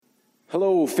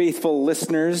Hello, faithful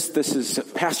listeners. This is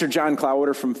Pastor John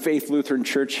Cloudwater from Faith Lutheran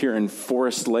Church here in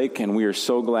Forest Lake, and we are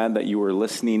so glad that you are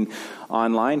listening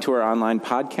online to our online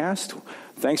podcast.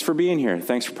 Thanks for being here.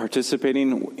 Thanks for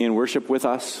participating in worship with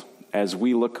us as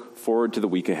we look forward to the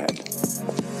week ahead.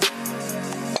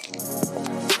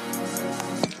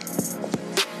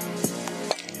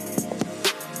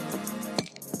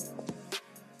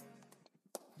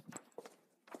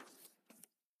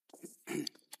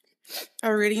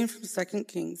 A reading from 2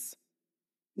 Kings.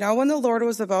 Now when the Lord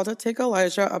was about to take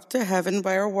Elijah up to heaven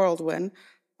by a whirlwind,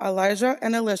 Elijah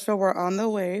and Elisha were on the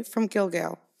way from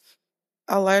Gilgal.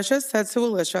 Elijah said to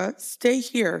Elisha, "Stay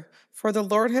here, for the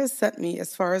Lord has sent me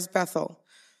as far as Bethel."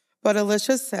 But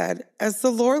Elisha said, "As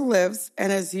the Lord lives,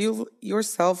 and as you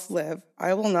yourself live,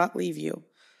 I will not leave you."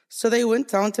 So they went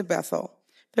down to Bethel.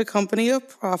 The company of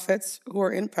prophets who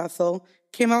were in Bethel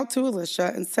came out to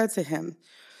Elisha and said to him,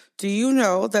 "Do you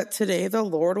know that today the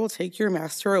Lord will take your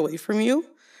master away from you?"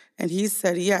 And he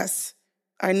said, "Yes,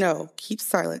 I know. Keep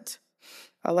silent."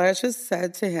 Elisha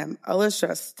said to him,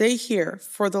 "Elisha, stay here,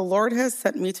 for the Lord has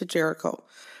sent me to Jericho."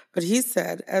 But he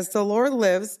said, "As the Lord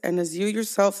lives, and as you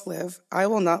yourself live, I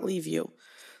will not leave you."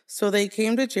 So they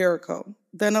came to Jericho.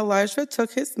 Then Elisha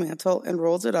took his mantle and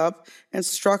rolled it up and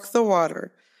struck the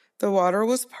water. The water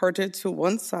was parted to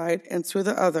one side and to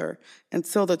the other,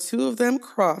 until the two of them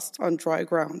crossed on dry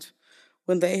ground.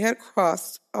 When they had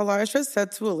crossed, Elisha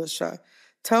said to Elisha,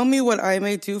 "Tell me what I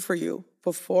may do for you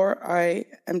before I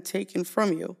am taken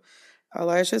from you."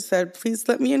 Elisha said, "Please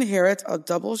let me inherit a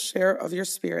double share of your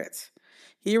spirit."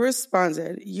 He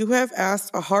responded, "You have asked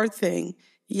a hard thing,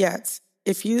 yet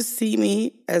if you see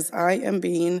me as I am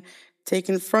being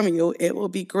taken from you, it will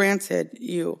be granted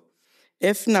you.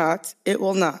 If not, it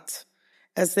will not."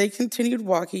 As they continued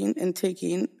walking and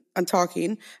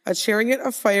talking, a chariot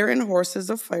of fire and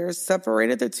horses of fire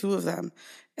separated the two of them,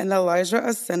 and Elijah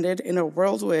ascended in a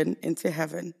whirlwind into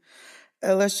heaven.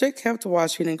 Elisha kept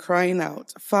watching and crying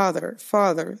out, "Father,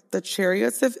 Father, the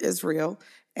chariots of Israel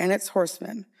and its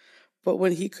horsemen." But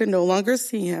when he could no longer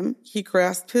see him, he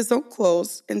grasped his own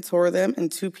clothes and tore them in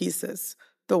two pieces.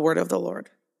 The word of the Lord.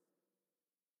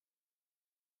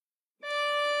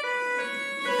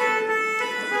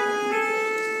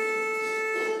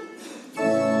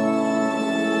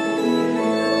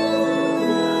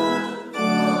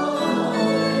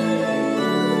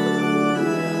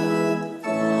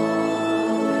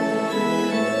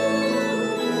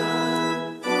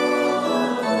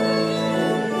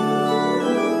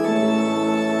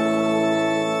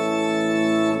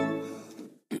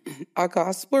 A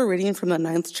gospel reading from the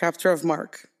 9th chapter of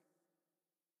Mark.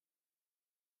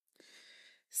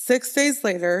 6 days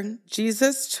later,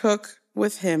 Jesus took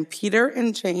with him Peter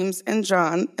and James and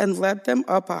John and led them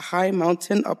up a high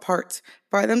mountain apart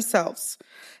by themselves.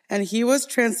 And he was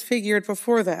transfigured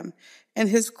before them, and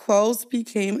his clothes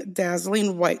became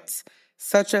dazzling white,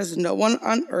 such as no one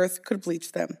on earth could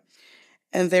bleach them.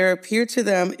 And there appeared to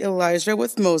them Elijah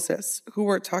with Moses, who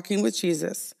were talking with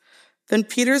Jesus. Then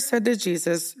Peter said to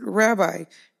Jesus, "Rabbi,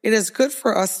 it is good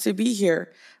for us to be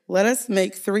here. Let us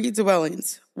make 3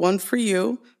 dwellings, one for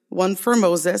you, one for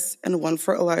Moses, and one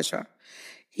for Elijah."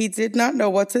 He did not know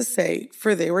what to say,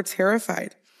 for they were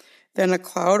terrified. Then a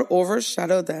cloud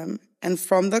overshadowed them, and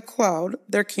from the cloud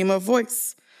there came a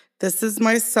voice, "This is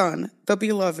my son, the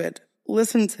beloved.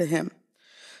 Listen to him."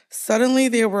 Suddenly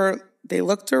they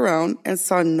looked around and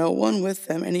saw no one with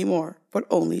them anymore, but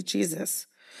only Jesus.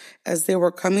 As they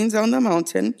were coming down the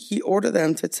mountain, he ordered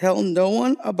them to tell no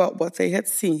one about what they had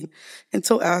seen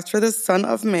until after the Son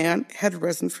of Man had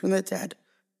risen from the dead.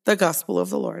 The Gospel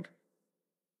of the Lord.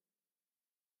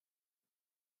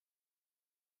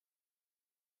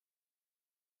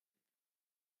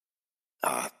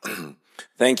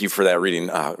 Thank you for that reading.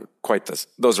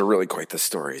 Those are really quite the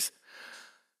stories.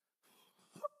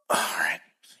 All right.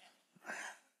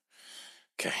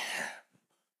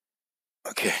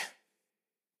 Okay.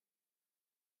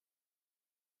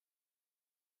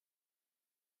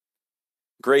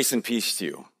 Grace and peace to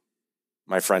you,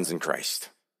 my friends in Christ.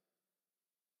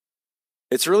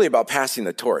 It's really about passing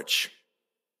the torch.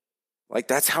 Like,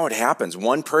 that's how it happens.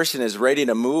 One person is ready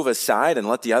to move aside and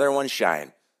let the other one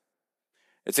shine.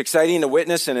 It's exciting to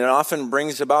witness, and it often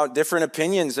brings about different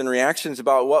opinions and reactions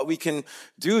about what we can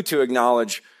do to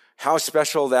acknowledge how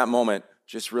special that moment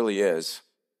just really is.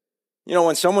 You know,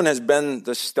 when someone has been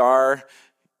the star,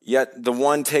 yet the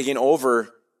one taking over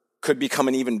could become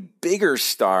an even bigger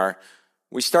star,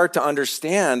 we start to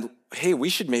understand, hey, we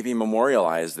should maybe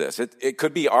memorialize this. It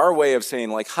could be our way of saying,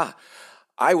 like,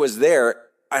 I was there,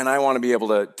 and I want to be able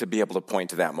to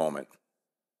point to that moment.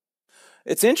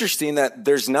 It's interesting that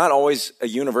there's not always a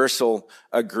universal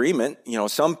agreement.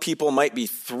 Some people might be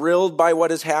thrilled by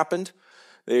what has happened.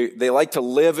 They like to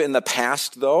live in the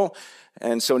past, though,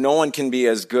 and so no one can be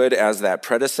as good as that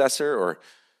predecessor, or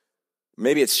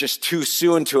maybe it's just too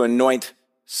soon to anoint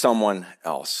someone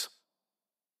else.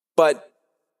 But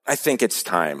I think it's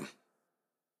time.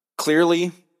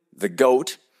 Clearly, the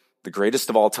GOAT, the greatest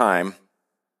of all time,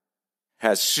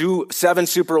 has 7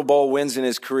 Super Bowl wins in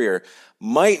his career,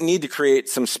 might need to create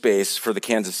some space for the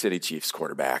Kansas City Chiefs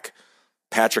quarterback,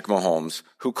 Patrick Mahomes,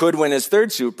 who could win his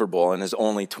 3rd Super Bowl and is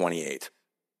only 28.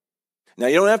 Now,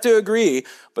 you don't have to agree,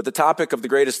 but the topic of the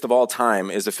greatest of all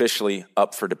time is officially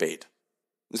up for debate.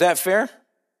 Is that fair?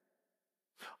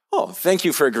 Oh, thank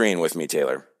you for agreeing with me,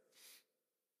 Taylor.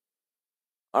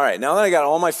 All right, now that I got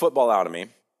all my football out of me,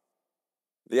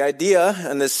 the idea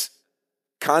and this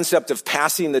concept of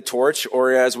passing the torch,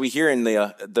 or as we hear in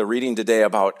the reading today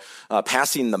about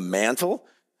passing the mantle,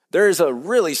 there is a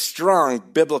really strong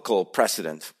biblical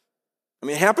precedent.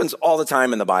 It happens all the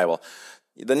time in the Bible.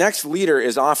 The next leader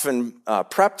is often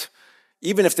prepped,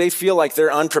 even if they feel like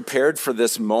they're unprepared for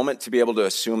this moment to be able to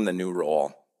assume the new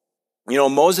role.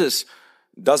 Moses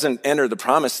doesn't enter the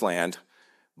promised land,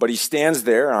 but he stands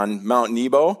there on Mount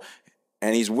Nebo,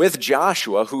 and he's with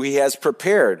Joshua, who he has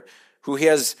prepared, who he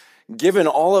has given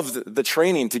all of the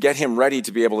training to get him ready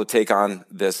to be able to take on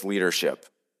this leadership.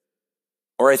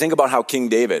 Or I think about how King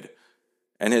David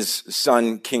and his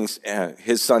son King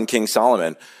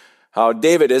Solomon, how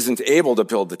David isn't able to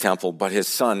build the temple, but his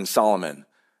son Solomon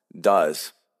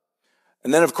does.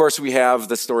 And then, of course, we have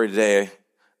the story today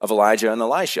of Elijah and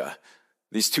Elisha,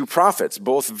 these 2 prophets,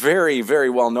 both very, very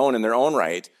well known in their own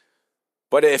right.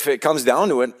 But if it comes down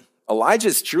to it, Elijah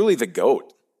is truly the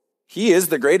GOAT. He is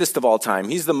the greatest of all time.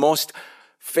 He's the most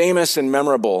famous and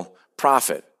memorable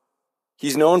prophet.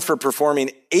 He's known for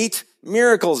performing 8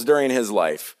 miracles during his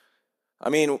life.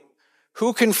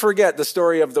 Who can forget the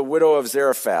story of the widow of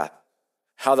Zarephath?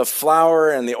 How the flour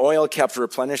and the oil kept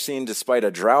replenishing despite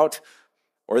a drought.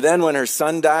 Or then when her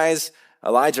son dies,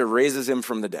 Elijah raises him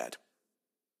from the dead.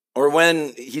 Or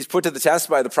when he's put to the test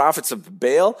by the prophets of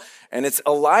Baal, and it's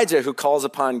Elijah who calls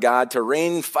upon God to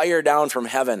rain fire down from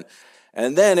heaven.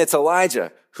 And then it's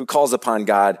Elijah who calls upon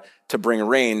God to bring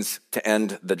rains to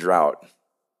end the drought.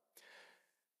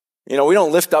 We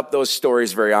don't lift up those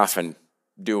stories very often,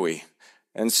 do we?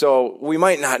 And so we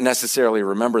might not necessarily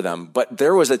remember them, but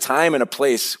there was a time and a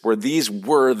place where these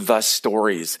were the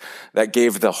stories that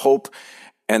gave the hope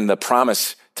and the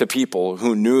promise to people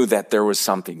who knew that there was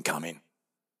something coming.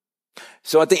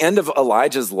 So at the end of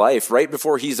Elijah's life, right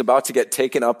before he's about to get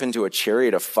taken up into a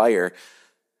chariot of fire,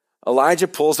 Elijah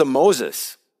pulls a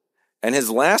Moses, and his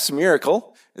last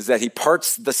miracle is that he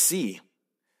parts the sea.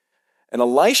 And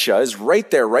Elisha is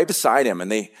right there, right beside him,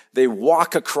 and they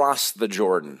walk across the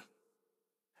Jordan.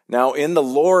 Now, in the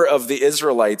lore of the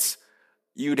Israelites,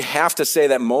 you'd have to say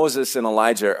that Moses and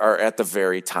Elijah are at the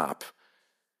very top.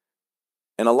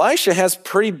 And Elisha has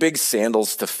pretty big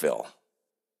sandals to fill,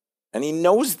 and he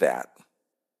knows that.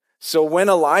 So when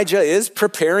Elijah is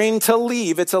preparing to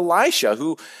leave, it's Elisha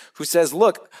who says,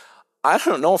 look, I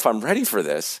don't know if I'm ready for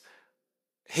this.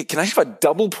 Hey, can I have a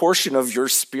double portion of your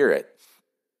spirit?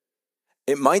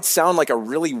 It might sound like a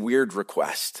really weird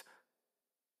request.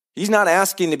 He's not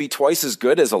asking to be twice as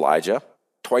good as Elijah,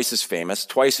 twice as famous,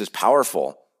 twice as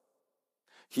powerful.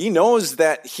 He knows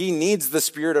that he needs the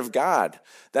Spirit of God.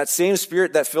 That same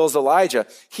Spirit that fills Elijah,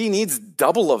 he needs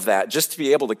double of that just to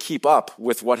be able to keep up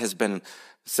with what has been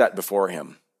set before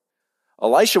him.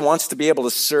 Elisha wants to be able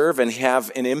to serve and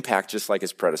have an impact just like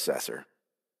his predecessor.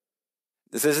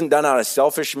 This isn't done out of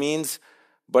selfish means,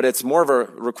 but it's more of a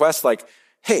request like,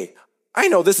 hey, I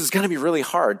know this is going to be really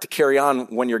hard to carry on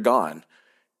when you're gone.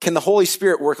 Can the Holy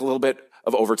Spirit work a little bit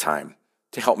of overtime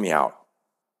to help me out?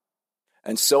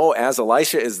 And so as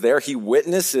Elisha is there, he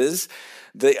witnesses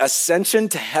the ascension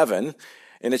to heaven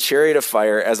in a chariot of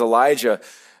fire as Elijah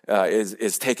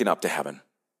is taken up to heaven.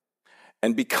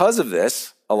 And because of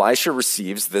this, Elisha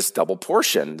receives this double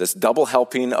portion, this double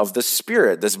helping of the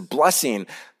Spirit, this blessing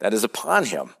that is upon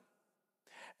him.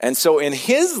 And so in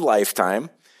his lifetime,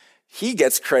 he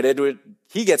gets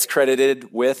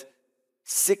credited with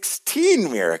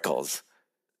 16 miracles,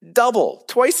 double,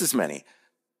 twice as many.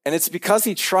 And it's because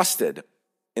he trusted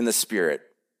in the Spirit.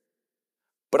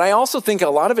 But I also think a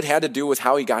lot of it had to do with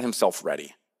how he got himself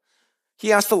ready.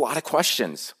 He asked a lot of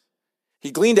questions. He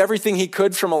gleaned everything he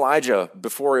could from Elijah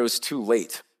before it was too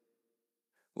late.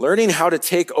 Learning how to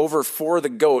take over for the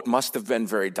GOAT must have been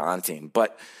very daunting,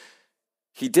 but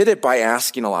he did it by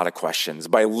asking a lot of questions,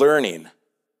 by learning,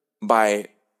 by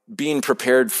being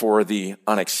prepared for the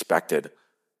unexpected.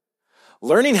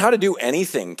 Learning how to do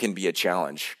anything can be a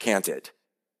challenge, can't it?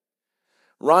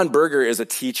 Ron Berger is a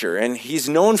teacher, and he's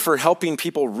known for helping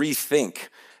people rethink.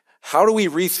 How do we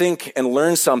rethink and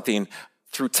learn something?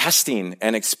 Through testing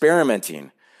and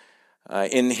experimenting.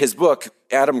 In his book,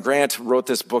 Adam Grant wrote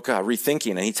this book,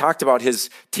 Rethinking, and he talked about his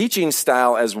teaching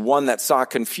style as one that saw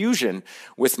confusion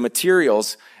with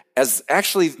materials as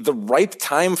actually the ripe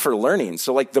time for learning.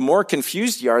 So like the more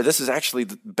confused you are, this is actually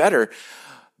better,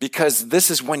 because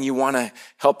this is when you want to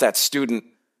help that student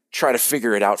try to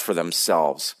figure it out for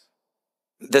themselves.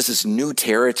 This is new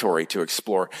territory to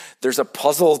explore. There's a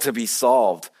puzzle to be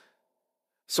solved.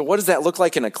 So what does that look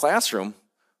like in a classroom?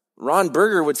 Ron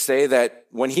Berger would say that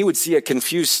when he would see a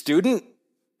confused student,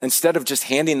 instead of just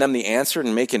handing them the answer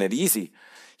and making it easy,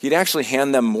 he'd actually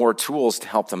hand them more tools to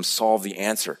help them solve the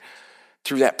answer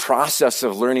through that process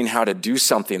of learning how to do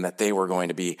something that they were going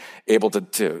to be able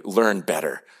to learn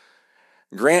better.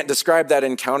 Grant described that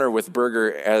encounter with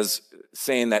Berger as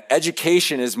saying that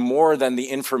education is more than the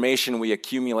information we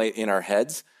accumulate in our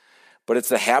heads, but it's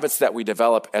the habits that we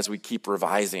develop as we keep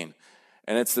revising.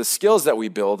 And it's the skills that we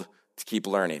build to keep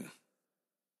learning.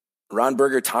 Ron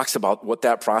Berger talks about what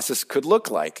that process could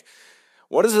look like.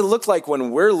 What does it look like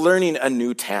when we're learning a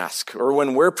new task or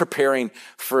when we're preparing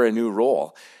for a new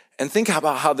role? And think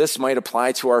about how this might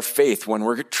apply to our faith when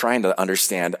we're trying to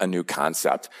understand a new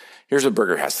concept. Here's what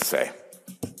Berger has to say.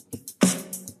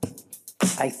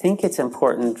 I think it's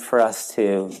important for us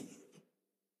to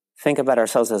think about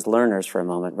ourselves as learners for a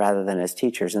moment rather than as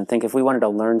teachers, and think if we wanted to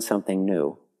learn something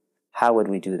new, how would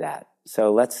we do that?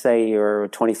 So let's say you're a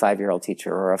 25-year-old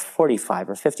teacher or a 45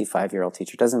 or 55-year-old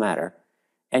teacher, doesn't matter,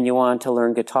 and you want to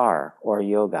learn guitar or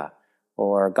yoga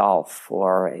or golf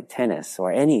or tennis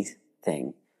or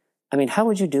anything. I mean, how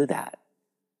would you do that?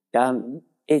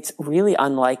 It's really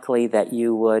unlikely that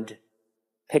you would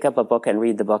pick up a book and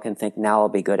read the book and think, now I'll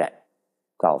be good at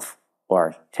golf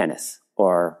or tennis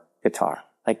or guitar.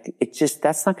 Like,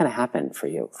 that's not going to happen for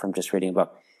you from just reading a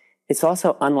book. It's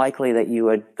also unlikely that you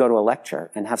would go to a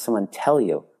lecture and have someone tell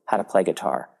you how to play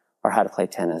guitar or how to play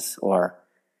tennis, or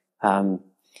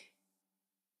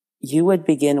you would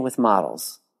begin with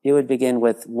models. You would begin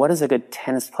with, what does a good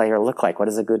tennis player look like? What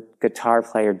does a good guitar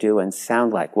player do and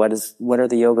sound like? What are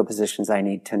the yoga positions I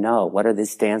need to know? What are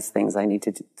these dance things I need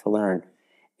to learn?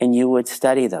 And you would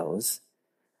study those.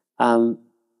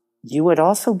 You would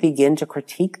also begin to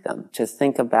critique them, to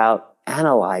think about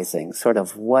analyzing sort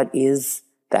of what is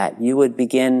that. You would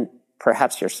begin,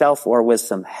 perhaps yourself or with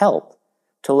some help,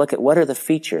 to look at what are the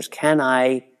features. Can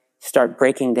I start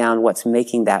breaking down what's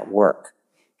making that work?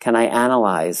 Can I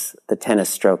analyze the tennis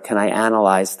stroke? Can I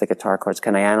analyze the guitar chords?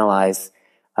 Can I analyze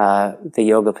the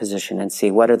yoga position and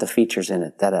see what are the features in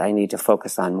it that I need to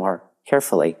focus on more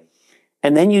carefully?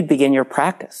 And then you'd begin your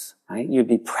practice, right? You'd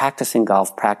be practicing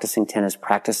golf, practicing tennis,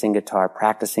 practicing guitar,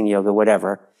 practicing yoga,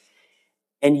 whatever.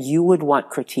 And you would want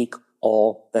critique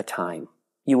all the time.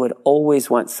 You would always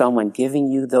want someone giving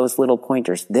you those little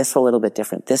pointers. This a little bit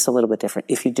different, this a little bit different.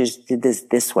 If you just did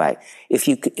this way, if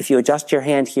you adjust your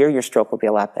hand here, your stroke will be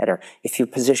a lot better. If you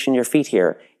position your feet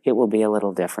here, it will be a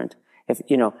little different.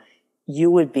 You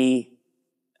would be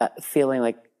feeling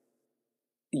like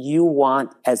you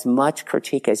want as much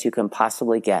critique as you can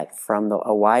possibly get from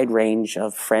a wide range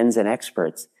of friends and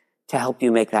experts to help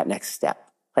you make that next step.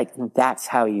 Like, that's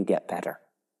how you get better.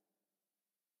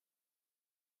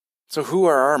 So who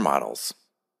are our models?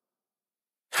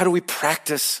 How do we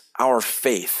practice our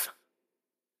faith?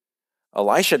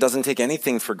 Elisha doesn't take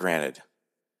anything for granted.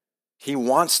 He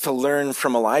wants to learn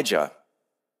from Elijah.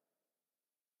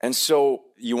 And so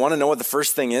you want to know what the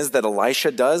first thing is that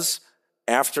Elisha does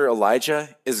after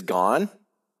Elijah is gone?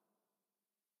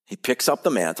 He picks up the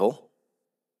mantle,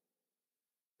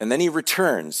 and then he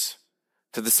returns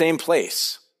to the same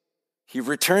place. He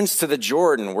returns to the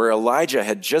Jordan where Elijah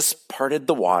had just parted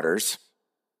the waters.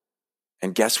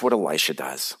 And guess what Elisha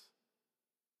does?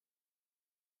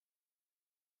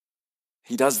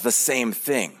 He does the same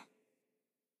thing.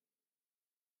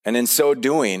 And in so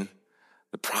doing,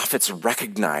 the prophets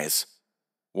recognize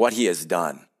what he has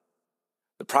done.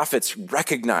 The prophets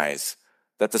recognize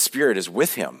that the Spirit is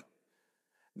with him.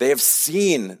 They have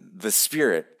seen the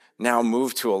Spirit now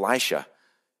move to Elisha,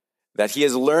 that he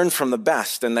has learned from the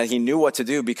best and that he knew what to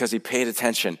do because he paid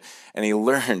attention and he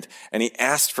learned and he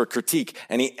asked for critique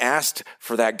and he asked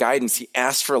for that guidance. He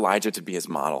asked for Elijah to be his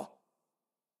model.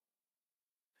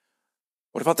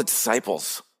 What about the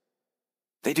disciples?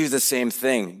 They do the same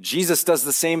thing. Jesus does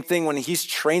the same thing when he's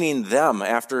training them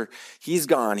after he's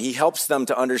gone. He helps them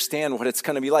to understand what it's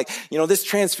going to be like. This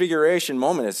transfiguration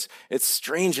moment, it's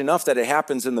strange enough that it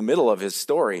happens in the middle of his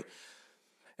story.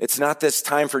 It's not this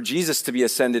time for Jesus to be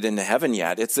ascended into heaven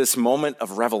yet. It's this moment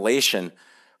of revelation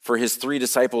for his 3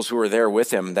 disciples who are there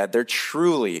with him, that they're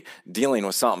truly dealing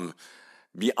with something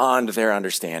beyond their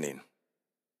understanding.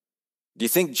 Do you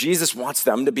think Jesus wants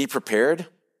them to be prepared?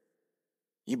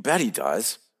 You bet he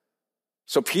does.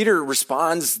 So Peter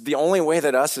responds the only way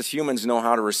that us as humans know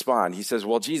how to respond. He says,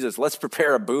 well, Jesus, let's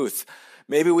prepare a booth.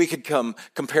 Maybe we could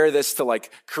compare this to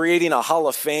like creating a hall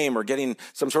of fame or getting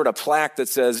some sort of plaque that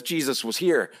says Jesus was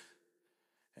here.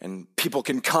 And people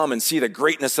can come and see the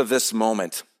greatness of this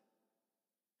moment.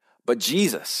 But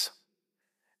Jesus,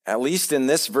 at least in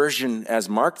this version as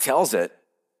Mark tells it,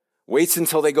 waits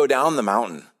until they go down the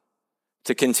mountain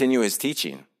to continue his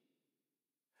teaching.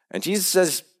 And Jesus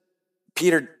says,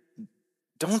 Peter,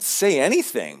 don't say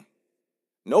anything.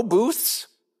 No booths,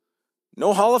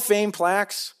 no Hall of Fame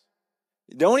plaques.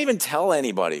 Don't even tell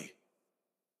anybody,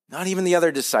 not even the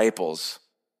other disciples.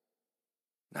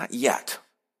 Not yet.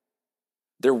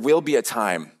 There will be a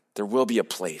time, there will be a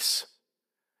place.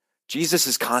 Jesus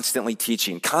is constantly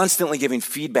teaching, constantly giving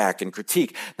feedback and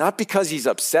critique, not because he's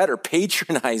upset or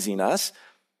patronizing us,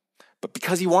 but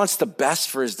because he wants the best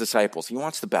for his disciples. He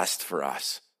wants the best for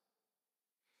us.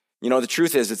 You know, the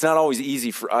truth is, it's not always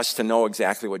easy for us to know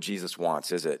exactly what Jesus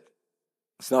wants, is it?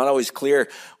 It's not always clear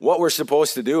what we're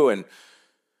supposed to do and,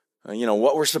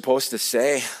 what we're supposed to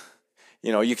say.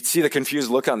 You know, you could see the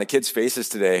confused look on the kids' faces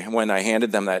today when I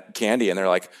handed them that candy, and they're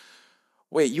like,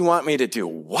 wait, you want me to do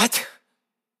what?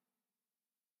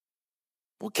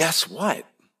 Well, guess what?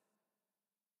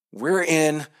 We're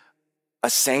in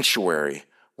a sanctuary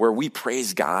where we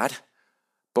praise God,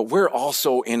 but we're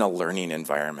also in a learning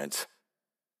environment.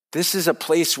 This is a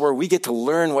place where we get to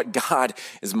learn what God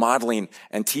is modeling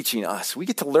and teaching us. We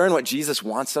get to learn what Jesus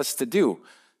wants us to do.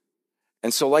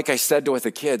 And so, like I said with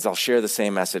the kids, I'll share the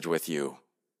same message with you.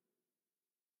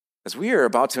 As we are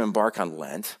about to embark on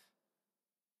Lent,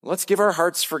 let's give our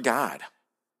hearts for God.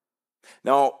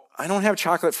 Now, I don't have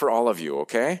chocolate for all of you,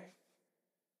 okay?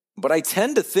 But I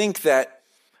tend to think that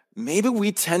maybe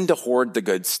we tend to hoard the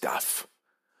good stuff.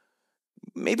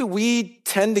 Maybe we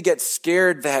tend to get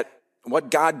scared that what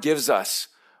God gives us,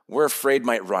 we're afraid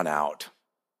might run out.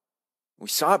 We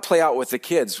saw it play out with the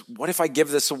kids. What if I give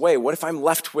this away? What if I'm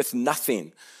left with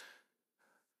nothing?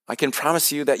 I can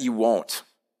promise you that you won't.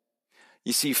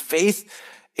 You see, faith,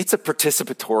 it's a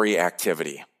participatory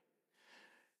activity.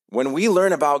 When we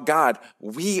learn about God,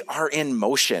 we are in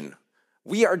motion.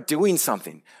 We are doing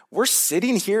something. We're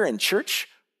sitting here in church,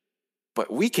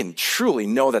 but we can truly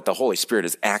know that the Holy Spirit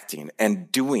is acting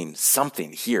and doing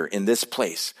something here in this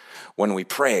place. When we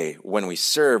pray, when we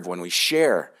serve, when we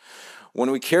share,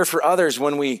 when we care for others,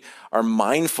 when we are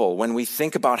mindful, when we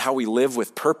think about how we live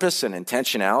with purpose and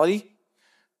intentionality,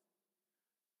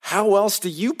 how else do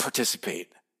you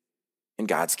participate in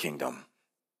God's kingdom?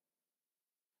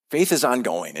 Faith is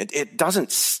ongoing. It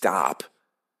doesn't stop.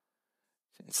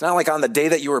 It's not like on the day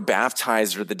that you were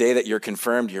baptized or the day that you're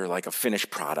confirmed, you're like a finished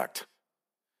product.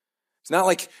 It's not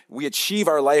like we achieve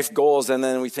our life goals and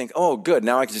then we think, oh, good,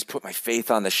 now I can just put my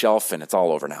faith on the shelf and it's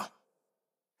all over now.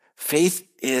 Faith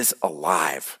is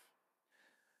alive.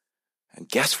 And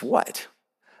guess what?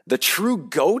 The true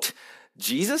GOAT,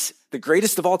 Jesus, the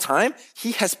greatest of all time,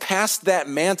 he has passed that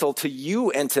mantle to you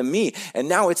and to me. And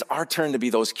now it's our turn to be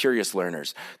those curious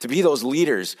learners, to be those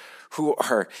leaders who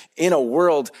are in a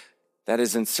world that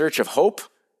is in search of hope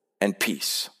and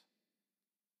peace.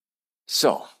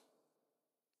 So,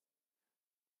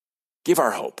 give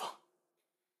our hope.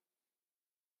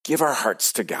 Give our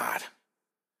hearts to God.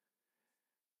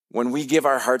 When we give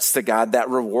our hearts to God, that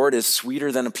reward is sweeter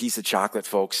than a piece of chocolate,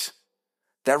 folks.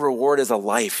 That reward is a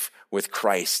life with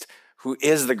Christ, who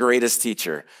is the greatest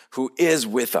teacher, who is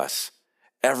with us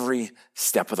every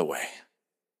step of the way.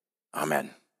 Amen.